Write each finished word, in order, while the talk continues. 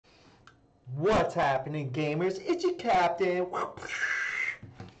What's happening, gamers? It's your captain.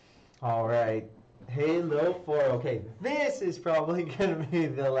 Alright, Halo 4. Okay, this is probably gonna be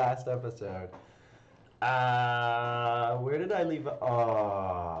the last episode. Where did I leave?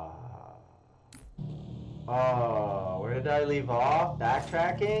 Where did I leave off?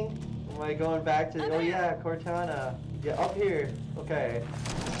 Backtracking? Am I going back to? Oh yeah, Cortana. Yeah, up here. Okay.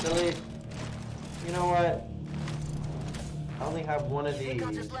 Silly. You know what? I only have one of these. Think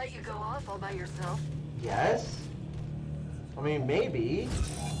I'll just let you go off all by yourself? Yes? I mean, maybe.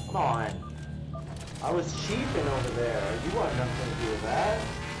 Come on. I was cheaping over there. You want nothing to do with that.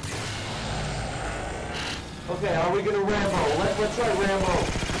 Okay, are we gonna Rambo? Let's try Rambo.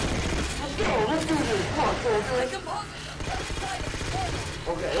 Let's go, let's do this. Come on, soldiers.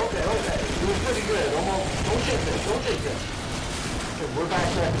 Okay. Doing pretty good. Almost. Don't shake this. Okay, we're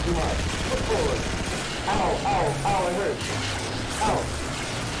backtracking too much. Look forward. Ow, it hurts. Ow,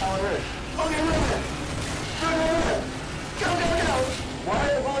 it hurts. Okay, run. Go. Why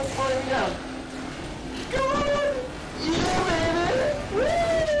are the bullets falling down? Come on! Yeah, baby!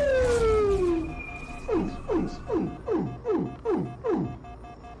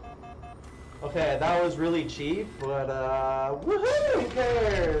 Okay, that was really cheap, but woohoo! Who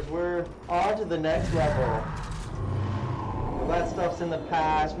cares? We're on to the next level. Well, that stuff's in the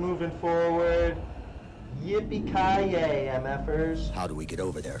past, moving forward. Yippee-ki-yay, MFers. How do we get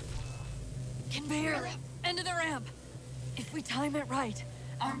over there? Can barely. End of the ramp. If we time it right,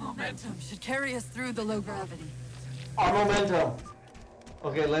 our momentum should carry us through the low gravity. Our momentum.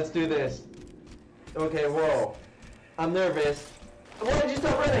 Okay, let's do this. Okay, whoa. I'm nervous. Why did you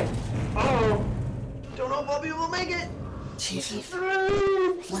stop running? Uh-oh. Don't know if I'll be able to make it. Chief,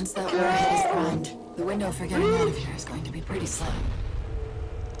 once that warhead is primed, the window for getting out of here is going to be pretty slim.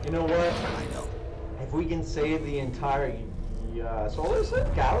 You know what? I know. If we can save the entire solar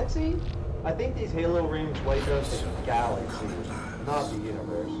system, galaxy, I think these Halo rings wipe out the galaxy, not the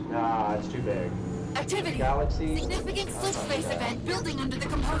universe. Nah, it's too big. Activity. Galaxy. Significant slip space event building under the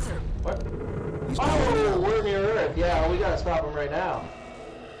composer. What? Oh, we're near Earth. Yeah, we gotta stop him right now.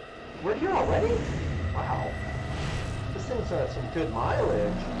 We're here already? Wow. This thing's got some good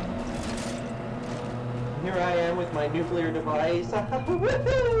mileage. Here I am with my nuclear device.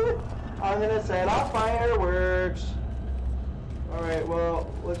 I'm gonna set off fireworks. Alright, well,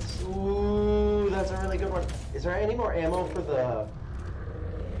 let's... Ooh, that's a really good one. Is there any more ammo for the...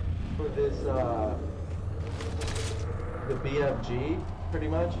 For this, the BFG, pretty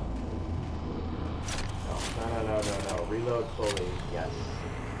much? No. Reload fully, yes.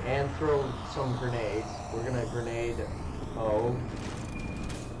 And throw some grenades. We're gonna grenade... Oh.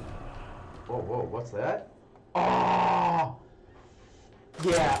 Whoa, what's that? Oh!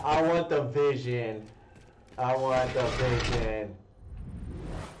 Yeah, I want the vision.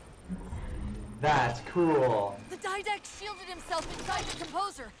 That's cool. The Didact shielded himself inside the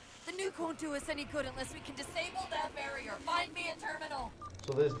composer. The nuke won't do us any good unless we can disable that barrier. Find me a terminal.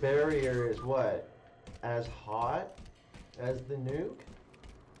 So this barrier is what? As hot as the nuke?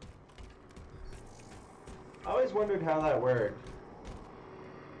 I always wondered how that worked.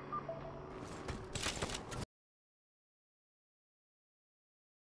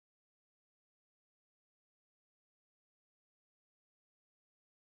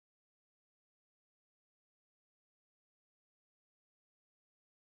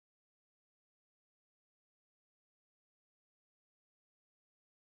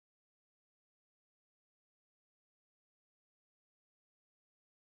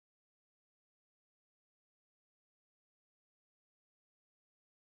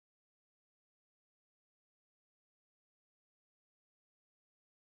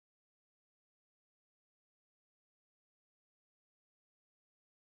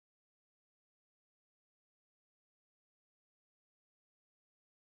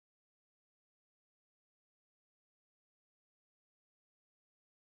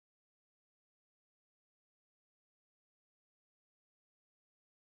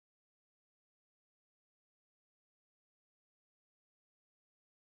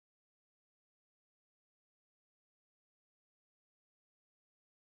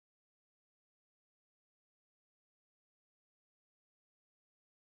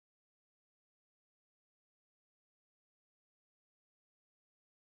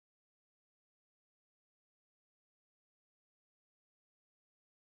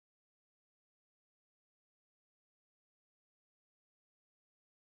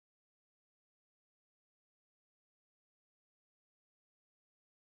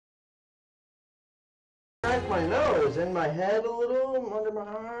 Crack my nose and my head a little under my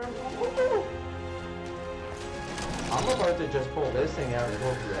arm. I'm about to just pull this thing out and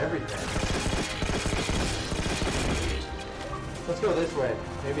go through everything. Let's go this way.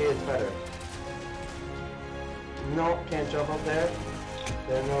 Maybe it's better. No, can't jump up there.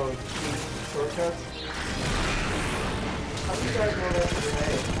 There are no shortcuts. How do you guys know that's a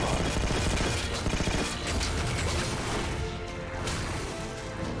grenade? Come on.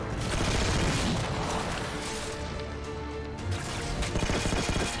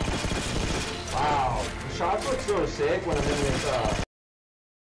 Wow, the shots look so sick when I'm in this,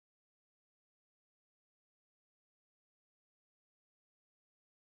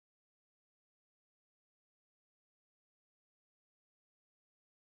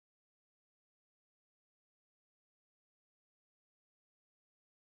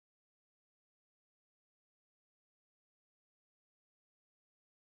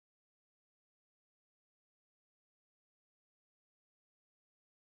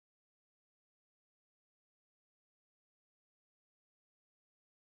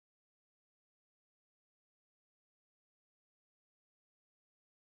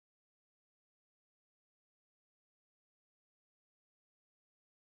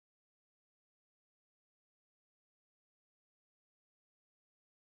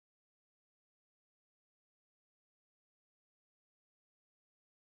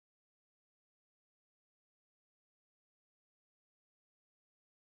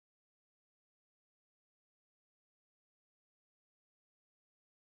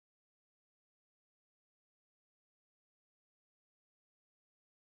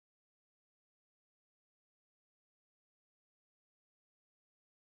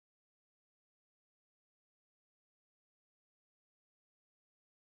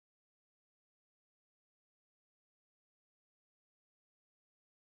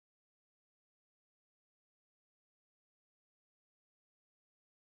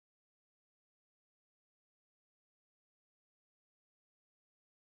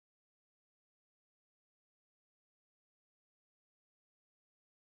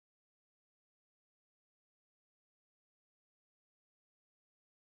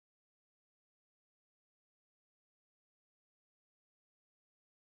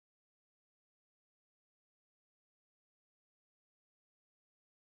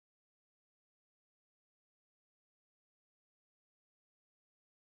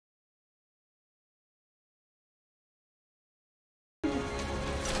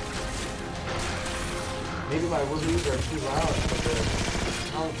 maybe my woohoos are too loud for the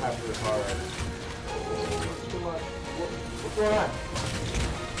sound capture card. Oh, it's too much. What's going on?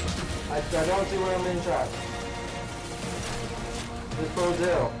 I don't see where I'm in track. This bodes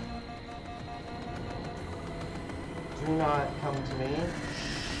ill. Do not come to me.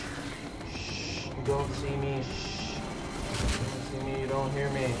 Shh. You don't see me. Shh. You don't see me. You don't hear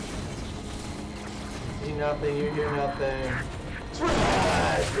me. You see nothing. You hear nothing.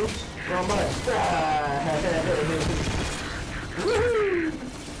 Surprise! Oops. Wrong button. Woohoo!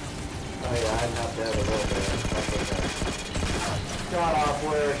 Oh yeah, I knocked that a little bit. That's okay. Got off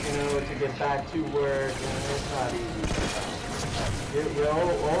work, you know, to get back to work, and it's not easy. Yo,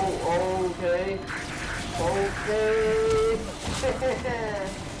 oh, okay. Okay.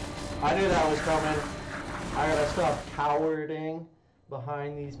 I knew that was coming. I gotta stop cowarding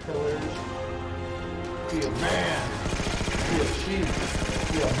behind these pillars. Be a man. Be a chief.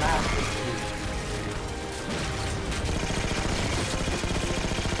 Be a master chief.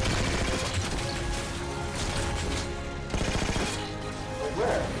 Like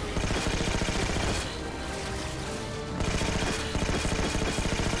where?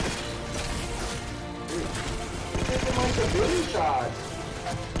 Dude, this is like a billy shot.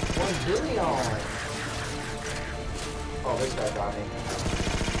 1 billion. Oh, this guy got me.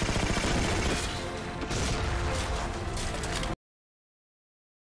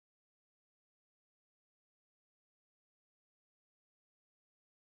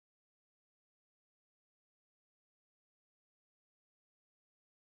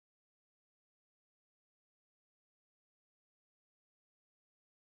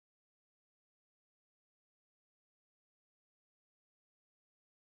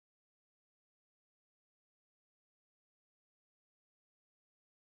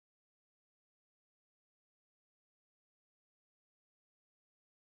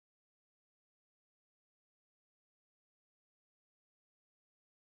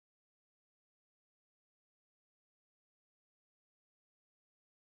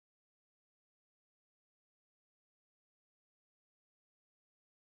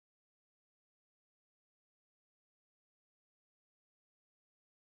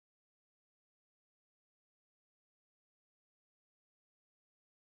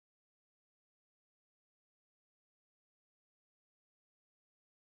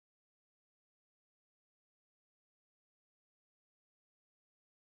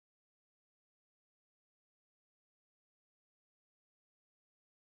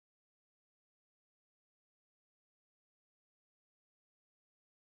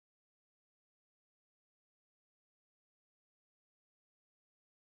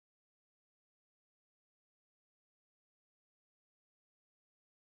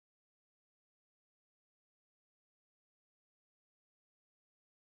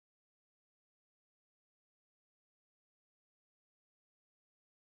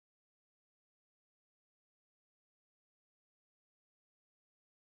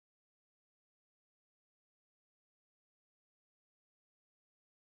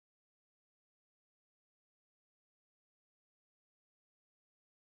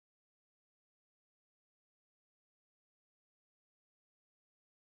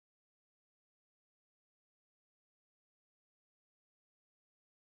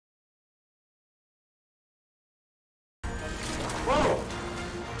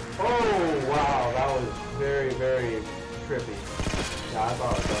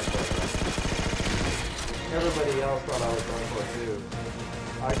 everybody else thought I was going for too.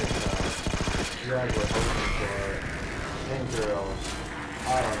 I can tell. You guys were hoping for it. And girls. I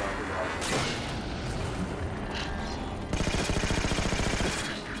don't know who else.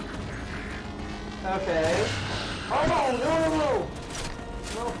 Okay. Oh no!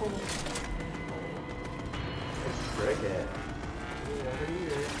 No! It's cricket. Over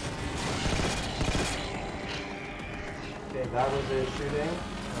here. Okay, that was it shooting.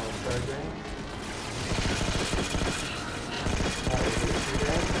 Now it's charging. That was it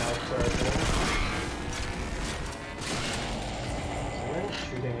shooting. Now it's charging. Excellent.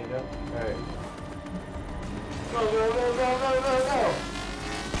 Shooting again. Alright. Go!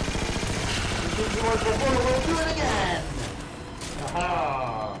 We did it once before, we'll do it again!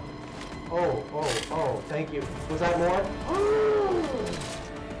 Aha! Oh, thank you. Was that more?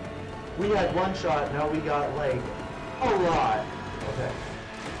 We had one shot, now we got like a lot. Okay.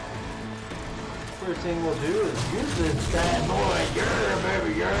 First thing we'll do is use this bad boy. Yeah,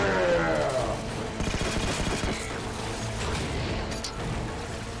 baby, yeah!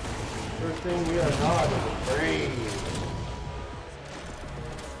 First thing we are not is afraid.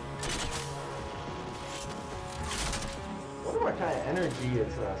 What kind of energy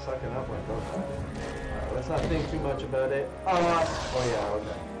it's sucking up like those guys. Alright, let's not think too much about it. Oh yeah,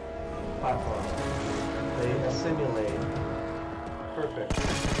 okay. Platform. They assimilate. Perfect.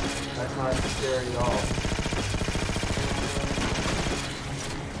 That's not scary at all.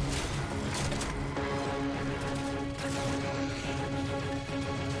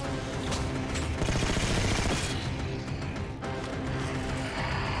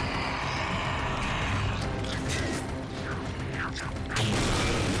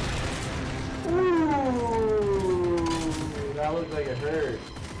 That looks like it hurt.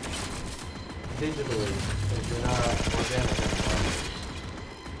 Digitally, if you're not organic anymore.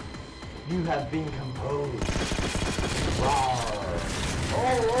 You have been composed. Rawr. Oh,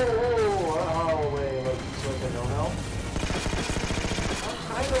 wait, looks like a no-no.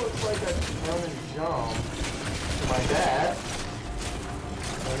 Kind of looks like a run and jump to my dad.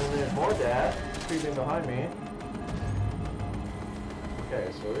 And then there's more dad creeping behind me. Okay,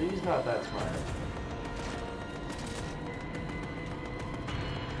 so he's not that smart.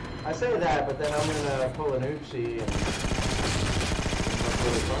 I say that, but then I'm gonna pull an oopsie and that's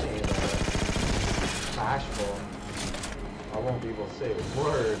really funny, but bashful. I won't be able to say the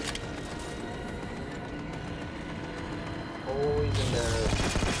word. Always in there.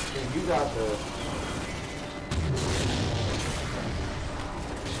 Dude, you got the.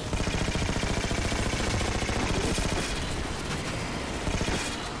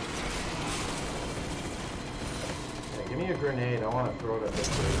 Give me a grenade. I want to throw it at this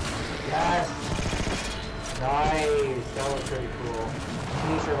dude. Yes! Nice! That was pretty cool. Can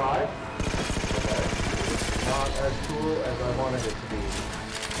you survive? Okay. Not as cool as I wanted it to be.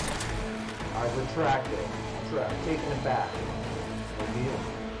 I retract it. Taking it back. Reveal.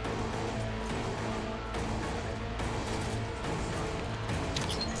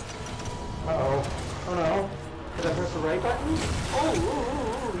 Uh-oh. Oh no. Did I press the right button? Oh,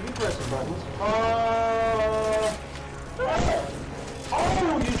 you press the buttons.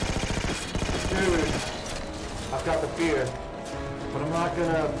 Oh, you... Dude. I've got the fear. But I'm not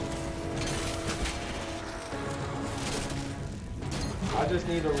gonna... I just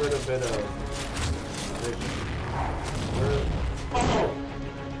need a little bit of... Oh!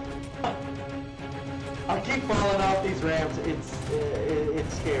 I keep falling off these ramps.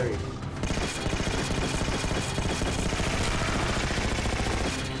 It's scary.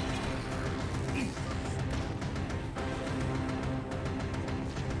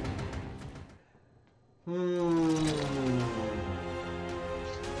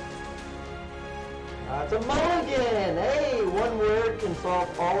 That's a mulligan! Hey, one word can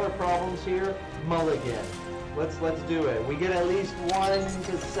solve all our problems here. Mulligan. Let's do it. We get at least 1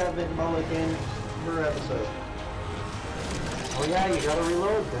 to 7 mulligans per episode. Oh yeah, you gotta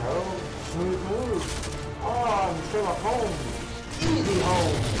reload, bro. Smooth move. Oh, I'm still at home. Easy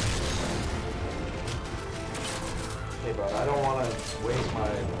home. Okay, bro, I don't want to waste my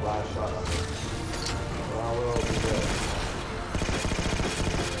last shot on this. So I will be good.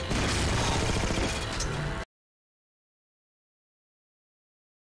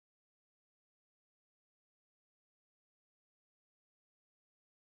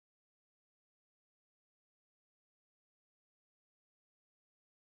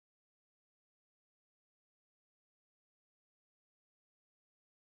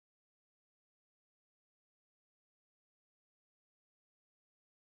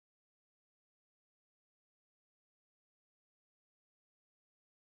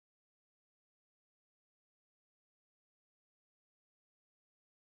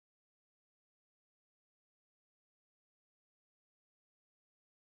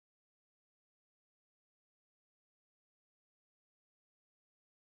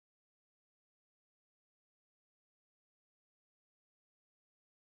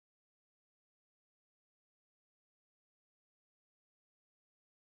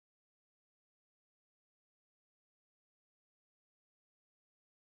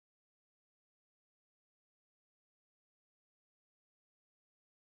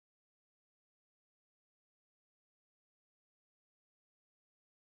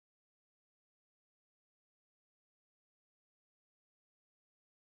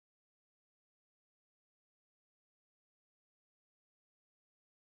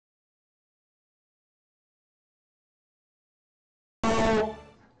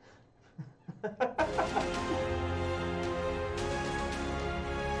 We're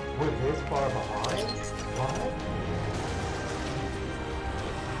this far behind? What?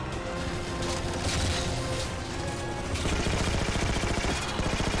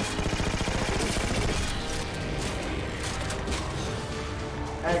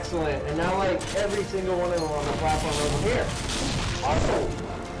 Excellent. And now, like, every single one of them on the platform over here. Awesome.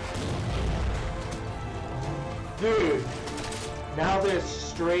 Dude. Now they're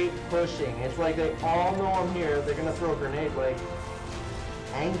straight pushing. It's like they all know I'm here. They're gonna throw a grenade, like,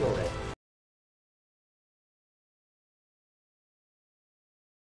 angle it.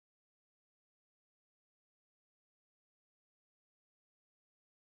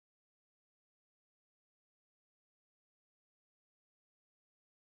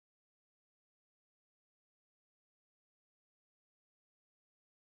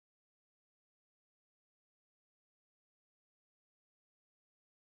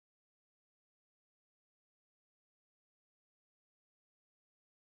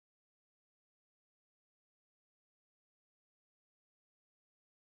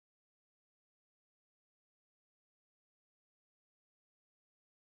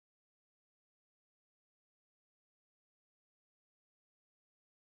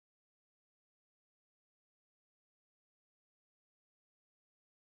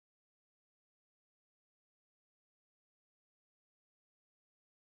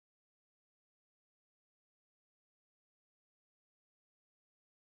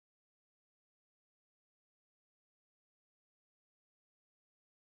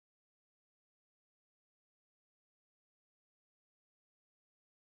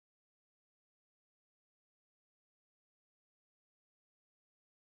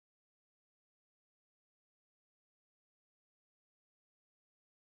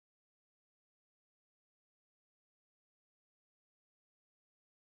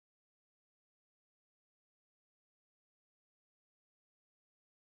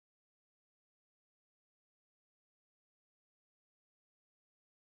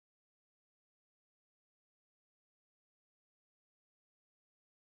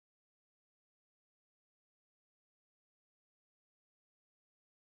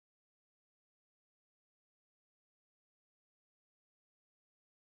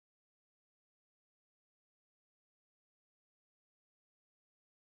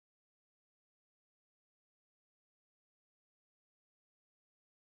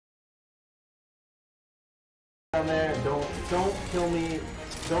 Down there, don't kill me,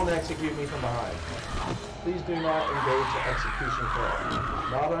 don't execute me from behind. Please do not engage the execution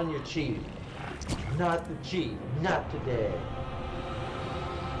threat. Not on your chief. Not the chief. Not today.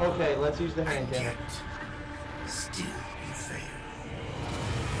 Okay, let's use the hand cannon. Still you fail.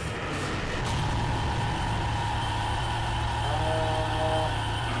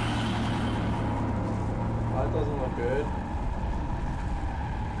 That doesn't look good.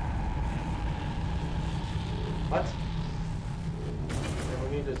 What? And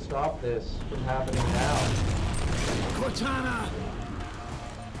we need to stop this from happening now. Cortana!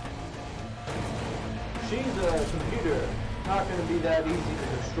 She's a computer. Not going to be that easy to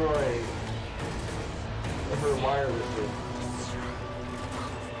destroy her wirelessly.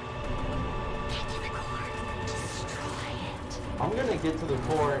 I'm going to get to the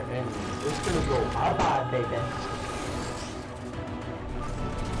core and it's going to go bye-bye, baby.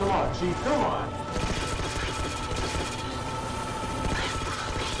 Come on, Chief, come on.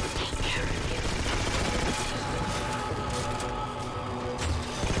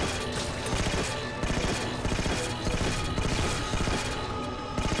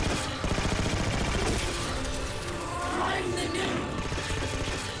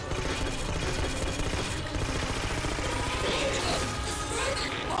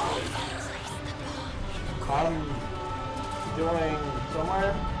 I'm going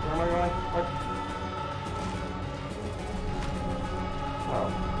somewhere. Where am I going? What? Oh.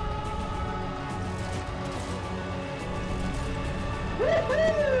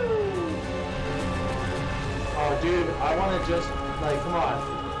 Woohoo! Oh, dude, I want to just, like, come on.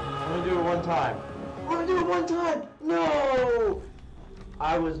 I'm going to do it one time. I'm going to do it one time! No!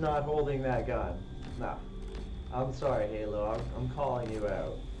 I was not holding that gun. No. I'm sorry, Halo. I'm calling you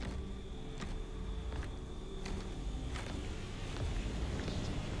out.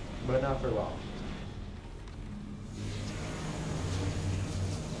 But not for long.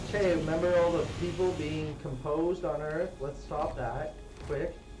 Okay, remember all the people being composed on Earth? Let's stop that,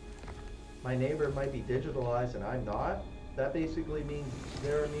 quick. My neighbor might be digitalized and I'm not. That basically means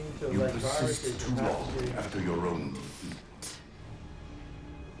they're immune to, like, viruses too and long pathogens. after your own defeat.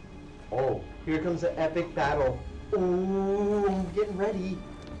 Oh, here comes the epic battle. Ooh, I'm getting ready.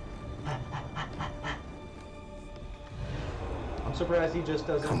 I'm surprised he just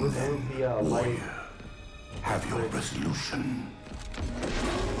doesn't Come remove then, the light. warrior. Have your resolution.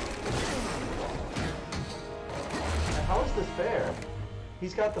 How is this fair?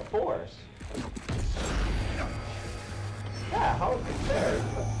 He's got the force. Yeah, how is this fair?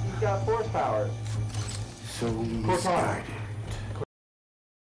 He's got force powers. So misguided.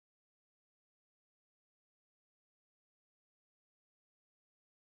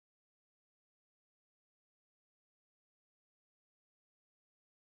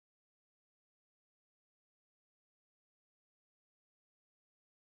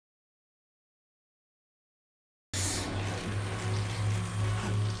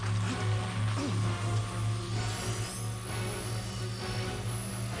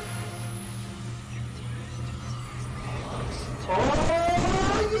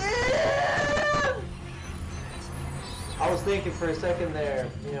 Oh, yeah! I was thinking for a second there,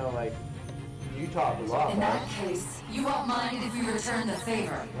 you know, like, you talk a lot, In right? that case, you won't mind if we return the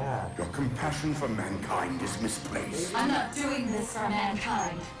favor. Yeah. Your compassion for mankind is misplaced. I'm not doing this for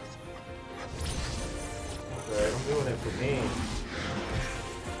mankind. Okay, I'm doing it for me.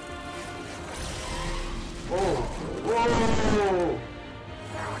 Oh, whoa!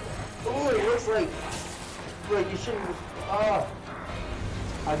 Oh, it looks like you shouldn't. Ah,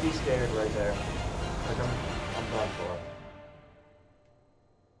 I'd be scared right there. Like I'm done for.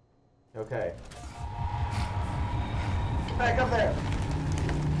 Okay. Get back up there.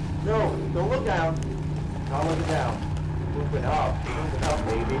 No, don't look down. Not looking down. Moving up. Moving up,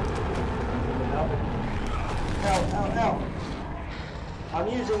 baby. Moving up. L. I'm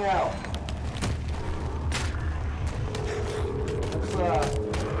using L. Let's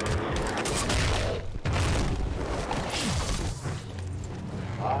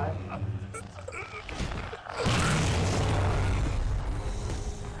five.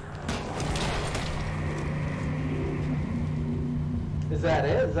 Is that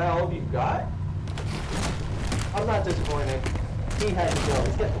it? Is that all you've got? I'm not disappointed. He had to go.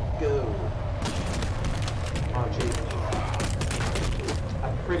 He's got to go. Come on, Chief.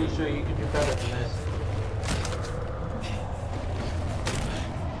 I'm pretty sure you can do better than this.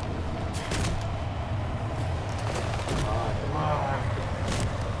 Come on.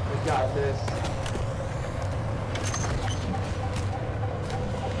 We got this.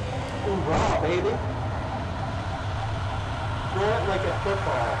 Hoorah, baby. Throw it like a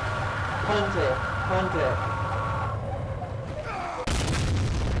football. Punt it. Punt it.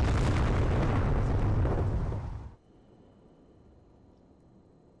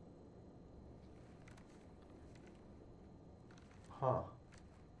 Huh.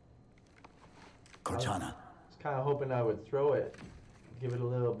 Cortana, I was kind of hoping I would throw it. Give it a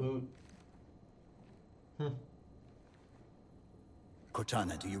little boot.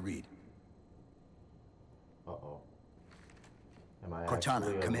 Cortana, do you read? Uh-oh. Am I Cortana,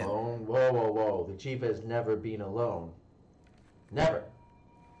 actually come in. alone? Whoa. The Chief has never been alone. Never.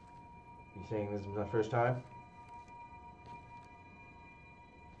 You saying this is my first time?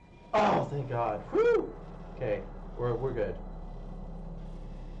 Oh, thank God. Whew! Okay, we're good.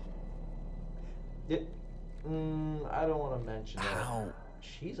 I don't want to mention it. How?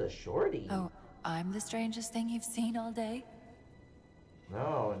 She's a shorty. Oh, I'm the strangest thing you've seen all day?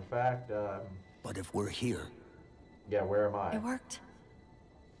 No, in fact, But if we're here, yeah, where am I? It worked.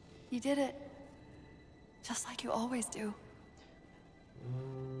 You did it. Just like you always do.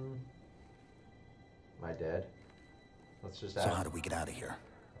 Am I dead? Let's just so ask. how do we get out of here?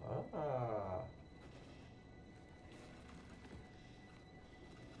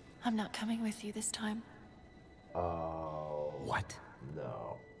 I'm not coming with you this time. Oh. What?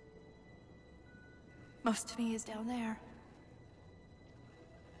 No. Most of me is down there.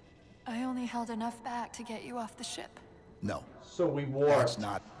 I only held enough back to get you off the ship. No, So we warped. that's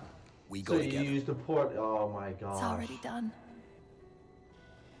not. We go So together. you used the port. Oh my gosh. It's already done.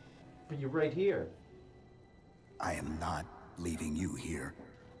 But you're right here. I am not leaving you here.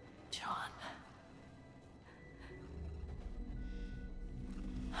 John.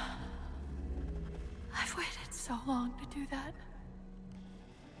 I've waited so long to do that.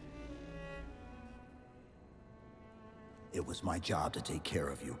 It was my job to take care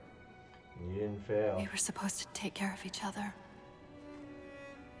of you. You didn't fail. We were supposed to take care of each other.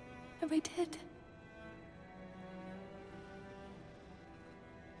 And we did.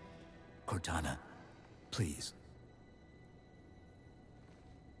 Cortana, please.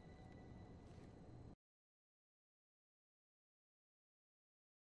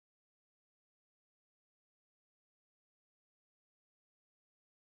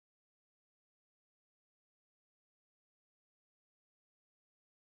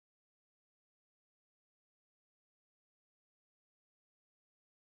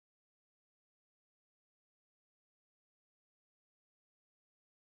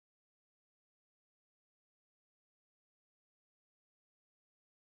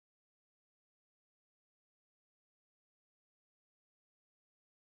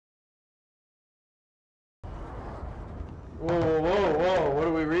 whoa, what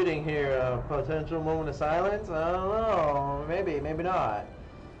are we reading here? A potential moment of silence? I don't know. Maybe, maybe not.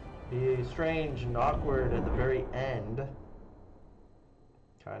 Be strange and awkward at the very end.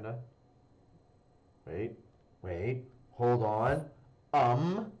 Kinda. Wait. Hold on.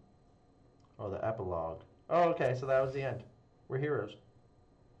 Oh, the epilogue. Oh, okay, so that was the end. We're heroes.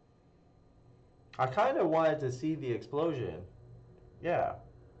 I kind of wanted to see the explosion. Yeah.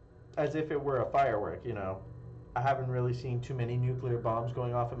 As if it were a firework, you know. I haven't really seen too many nuclear bombs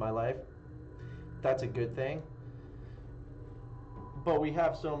going off in my life. That's a good thing. But we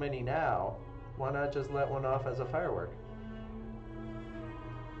have so many now. Why not just let one off as a firework?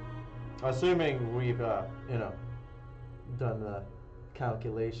 Assuming we've, you know, done the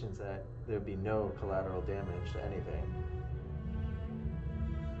calculations that there'd be no collateral damage to anything.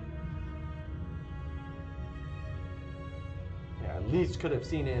 Yeah, at least could have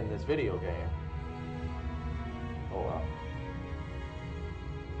seen it in this video game. Oh well.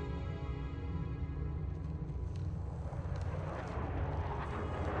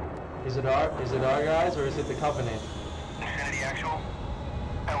 Is it our guys or is it the Covenant? Infinity actual.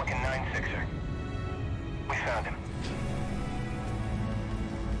 Pelican 9-6er. We found him.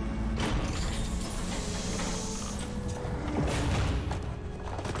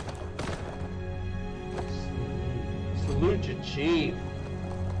 Salute your chief.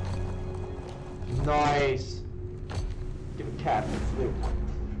 Nice. Give a captain salute.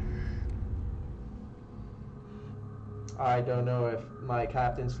 I don't know if my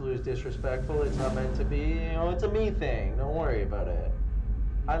captain salute is disrespectful. It's not meant to be. You know, it's a me thing. Don't worry about it.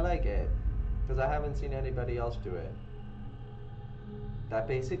 I like it. Because I haven't seen anybody else do it. That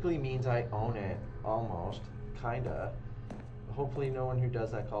basically means I own it. Almost. Kinda. Hopefully no one who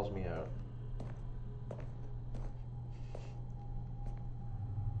does that calls me out.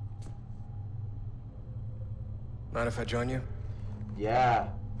 Mind if I join you? Yeah.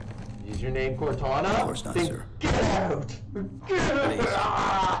 Is your name Cortana? Of course not, sir. Get out! Get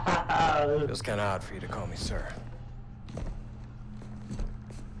out! Feels kind of odd for you to call me sir.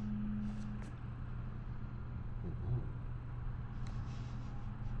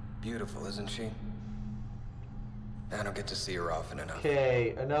 Beautiful, isn't she? I don't get to see her often enough.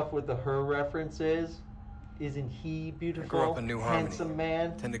 Okay, enough with the her references. Isn't he beautiful? I grew up in New Harmony. Handsome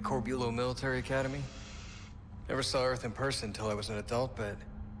man. Attended Corbulo Military Academy. Never saw Earth in person until I was an adult, but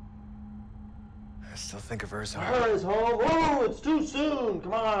I still think of her as home. Her is home. Oh, it's too soon.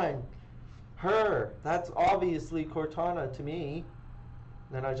 Come on. Her. That's obviously Cortana to me.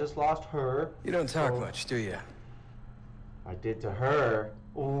 Then I just lost her. You don't talk much, do you? I did to her.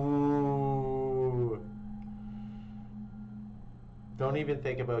 Ooh. Don't even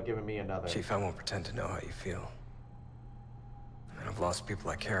think about giving me another. Chief, I won't pretend to know how you feel. I mean, I've lost people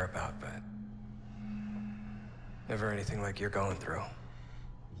I care about, but never anything like you're going through.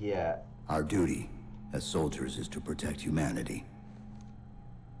 Yeah. Our duty as soldiers is to protect humanity.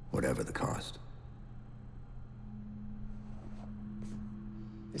 Whatever the cost.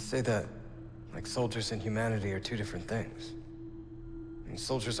 You say that like soldiers and humanity are two different things. I mean,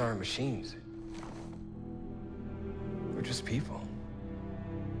 soldiers aren't machines. We're just people.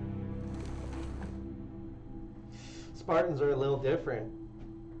 Spartans are a little different.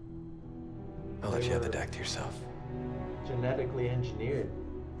 I'll let you have the deck to yourself. Genetically engineered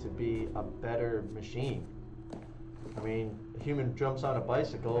to be a better machine. I mean, a human jumps on a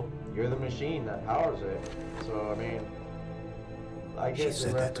bicycle, you're the machine that powers it. So, I mean, I get She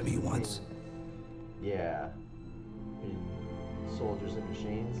said that to me once. Yeah. Soldiers and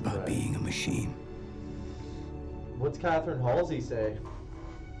machines. About being a machine. What's Catherine Halsey say?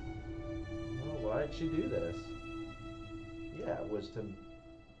 Well, why'd she do this? Yeah, it was to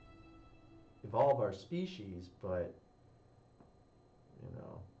evolve our species, but, you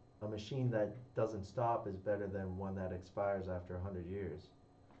know, a machine that doesn't stop is better than one that expires after 100 years.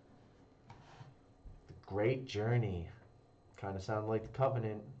 The Great Journey. Kind of sound like the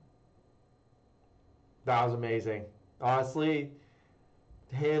Covenant. That was amazing. Honestly,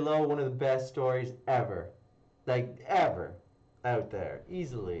 Halo, one of the best stories ever. Like, ever. Out there.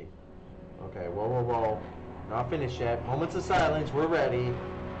 Easily. Okay, whoa. Not finished yet. Moments of silence. We're ready.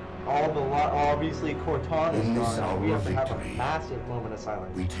 Obviously, Cortana is gone. We have to have a massive moment of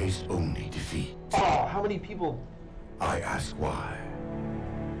silence. We taste only defeat. Oh, how many people? I ask why.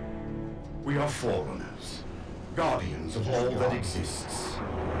 We are forerunners, guardians of all that exists.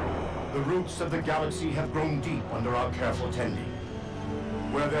 The roots of the galaxy have grown deep under our careful tending.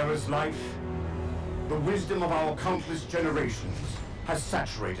 Where there is life, the wisdom of our countless generations has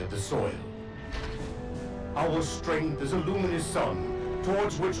saturated the soil. Our strength is a luminous sun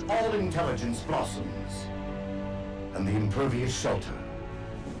towards which all intelligence blossoms. and the impervious shelter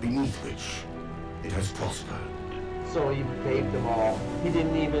beneath which it has prospered. So he paved them all. He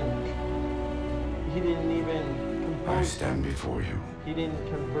didn't even I compose. stand before you, He didn't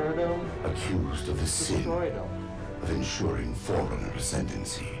convert them. accused of the sin Destroyed them. of ensuring Forerunner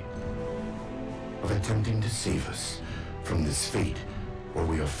ascendancy, of attempting to save us from this fate where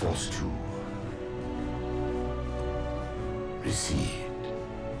we are forced to recede.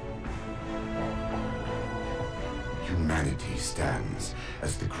 Humanity stands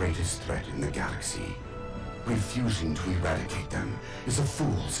as the greatest threat in the galaxy. Refusing to eradicate them is a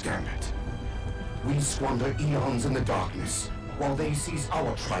fool's gambit. We squander eons in the darkness while they seize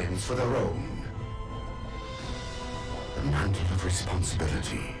our triumphs for their own. The mantle of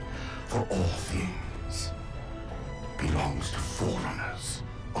responsibility for all things belongs to Forerunners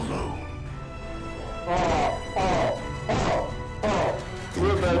alone.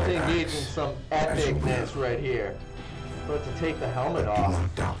 We're about to Think engage in relax, some as you epicness will. right here. About to take the helmet But do off.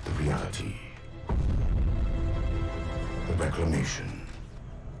 not doubt the reality. The reclamation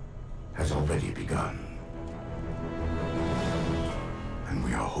has already begun. And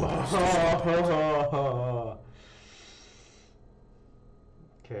we are hopeless to stop it.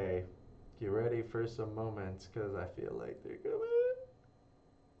 Okay, get ready for some moments because I feel like they're gonna.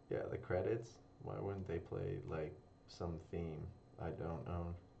 Yeah, the credits. Why wouldn't they play like some theme? I don't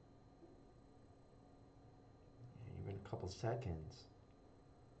know. Even a couple seconds.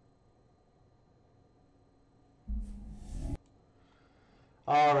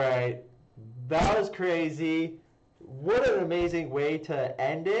 All right, that was crazy. What an amazing way to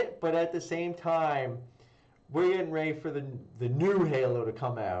end it, but at the same time, we're getting ready for the new Halo to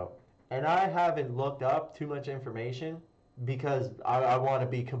come out. And I haven't looked up too much information because I want to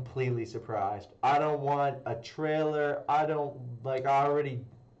be completely surprised. I don't want a trailer. I already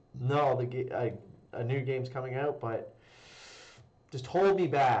know a new game's coming out, but just hold me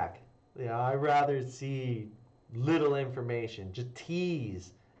back. Yeah, I'd rather see little information. Just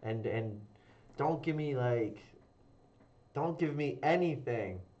tease and don't give me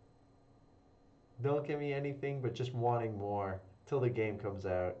anything. Don't give me anything but just wanting more till the game comes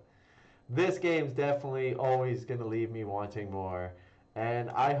out. This game's definitely always going to leave me wanting more. And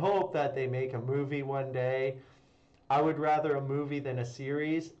I hope that they make a movie one day. I would rather a movie than a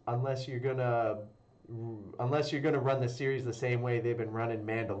series unless you're going to run the series the same way they've been running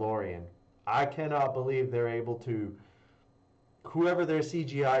Mandalorian. I cannot believe they're able to. Whoever their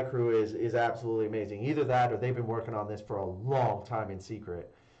CGI crew is absolutely amazing. Either that or they've been working on this for a long time in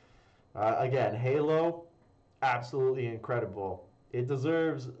secret. Again, Halo, absolutely incredible. It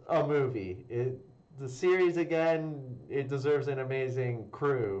deserves a movie. The series, again, it deserves an amazing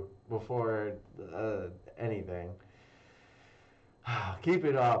crew before anything. Keep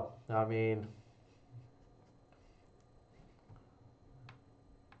it up. I mean,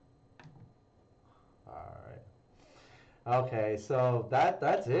 all right. Okay, so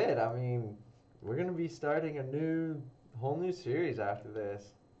that's it. I mean, we're gonna be starting a whole new series after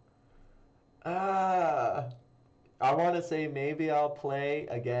this. I want to say maybe I'll play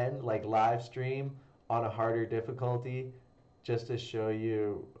again, like live stream on a harder difficulty, just to show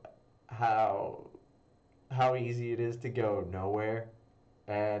you how easy it is to go nowhere,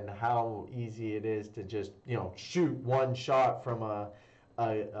 and how easy it is to just shoot one shot from a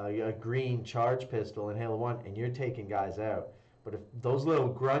green charge pistol in Halo 1, and you're taking guys out. But if those little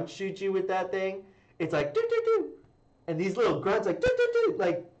grunts shoot you with that thing, it's like doo doo doo, and these little grunts like doo doo doo,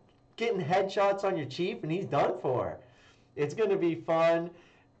 like getting headshots on your chief, and he's done for. It's going to be fun.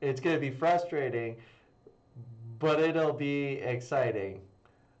 It's going to be frustrating, but it'll be exciting.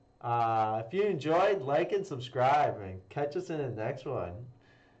 If you enjoyed, like and subscribe, and catch us in the next one.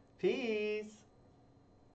 Peace.